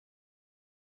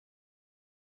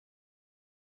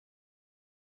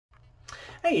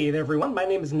Hey there everyone, my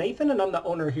name is Nathan and I'm the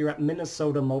owner here at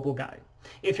Minnesota Mobile Guy.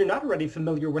 If you're not already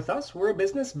familiar with us, we're a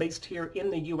business based here in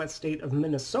the U.S. state of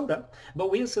Minnesota, but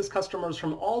we assist customers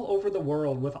from all over the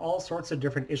world with all sorts of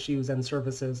different issues and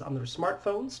services on their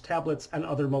smartphones, tablets, and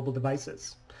other mobile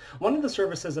devices. One of the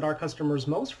services that our customers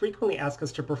most frequently ask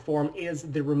us to perform is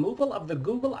the removal of the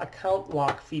Google account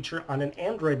lock feature on an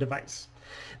Android device.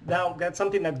 Now, that's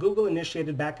something that Google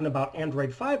initiated back in about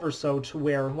Android 5 or so, to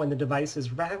where when the device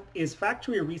is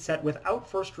factory reset without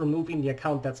first removing the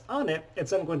account that's on it,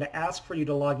 it's then going to ask for you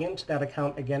to log into that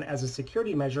account again as a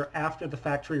security measure after the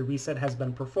factory reset has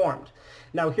been performed.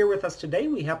 Now, here with us today,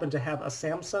 we happen to have a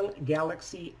Samsung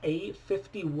Galaxy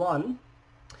A51.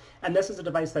 And this is a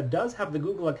device that does have the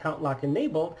Google account lock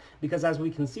enabled, because as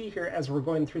we can see here, as we're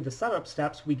going through the setup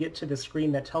steps, we get to the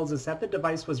screen that tells us that the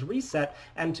device was reset,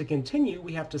 and to continue,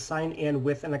 we have to sign in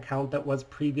with an account that was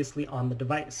previously on the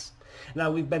device.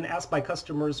 Now, we've been asked by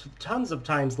customers tons of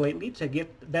times lately to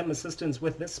get them assistance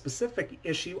with this specific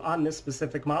issue on this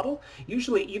specific model,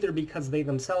 usually either because they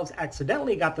themselves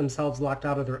accidentally got themselves locked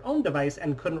out of their own device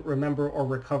and couldn't remember or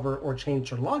recover or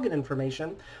change their login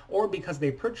information, or because they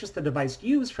purchased the device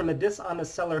used from a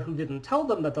dishonest seller who didn't tell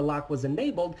them that the lock was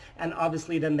enabled, and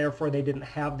obviously then therefore they didn't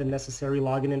have the necessary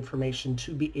login information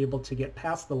to be able to get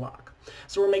past the lock.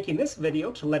 So we're making this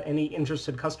video to let any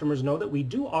interested customers know that we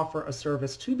do offer a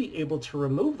service to be able to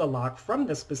remove the lock from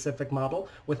this specific model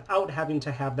without having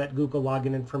to have that Google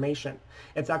login information.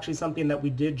 It's actually something that we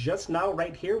did just now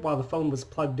right here while the phone was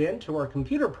plugged in to our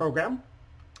computer program.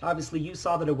 Obviously, you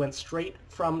saw that it went straight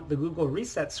from the Google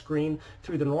reset screen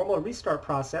through the normal restart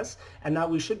process, and now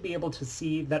we should be able to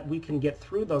see that we can get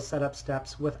through those setup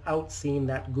steps without seeing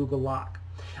that Google lock.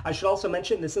 I should also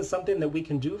mention this is something that we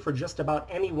can do for just about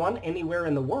anyone, anywhere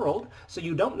in the world, so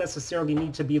you don't necessarily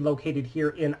need to be located here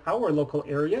in our local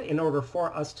area in order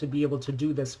for us to be able to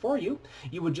do this for you.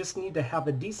 You would just need to have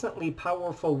a decently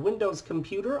powerful Windows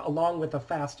computer along with a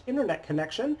fast internet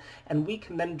connection, and we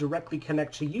can then directly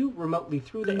connect to you remotely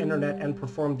through the internet and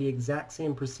perform the exact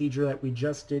same procedure that we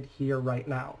just did here right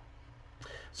now.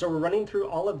 So we're running through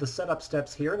all of the setup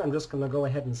steps here, and I'm just going to go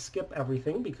ahead and skip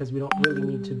everything because we don't really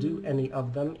need to do any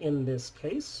of them in this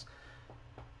case.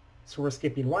 So we're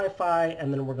skipping Wi-Fi,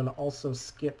 and then we're going to also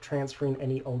skip transferring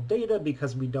any old data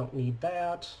because we don't need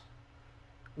that.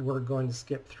 We're going to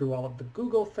skip through all of the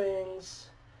Google things,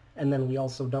 and then we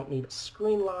also don't need a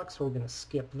screen lock, so we're going to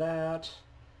skip that.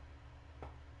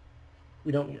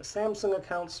 We don't need a Samsung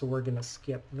account, so we're going to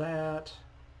skip that.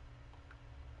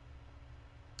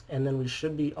 And then we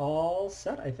should be all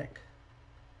set, I think.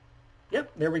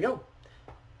 Yep, there we go.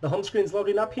 The home screen's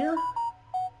loading up here.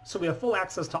 So we have full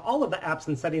access to all of the apps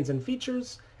and settings and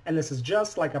features, and this is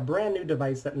just like a brand new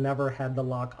device that never had the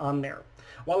lock on there.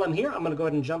 While I'm here, I'm going to go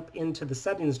ahead and jump into the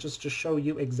settings just to show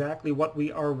you exactly what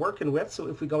we are working with. So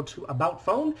if we go to About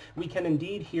Phone, we can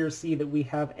indeed here see that we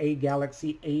have a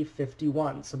Galaxy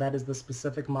A51. So that is the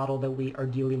specific model that we are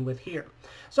dealing with here.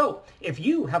 So if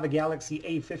you have a Galaxy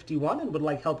A51 and would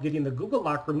like help getting the Google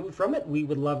lock removed from it, we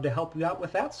would love to help you out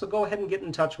with that. So go ahead and get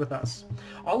in touch with us.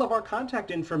 All of our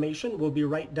contact information will be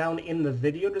right down in the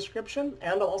video description,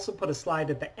 and I'll also put a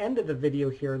slide at the end of the video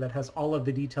here that has all of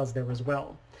the details there as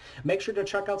well. Make sure to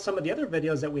check out some of the other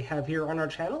videos that we have here on our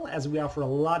channel, as we offer a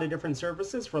lot of different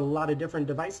services for a lot of different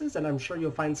devices, and I'm sure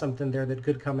you'll find something there that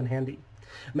could come in handy.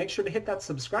 Make sure to hit that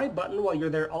subscribe button while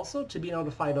you're there also to be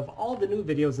notified of all the new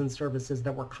videos and services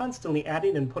that we're constantly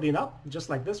adding and putting up, just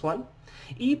like this one.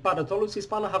 Y para todos los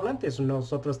hispanohablantes,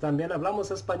 nosotros también hablamos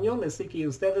español, así que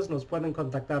ustedes nos pueden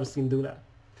contactar sin duda.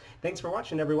 Thanks for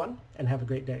watching, everyone, and have a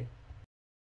great day.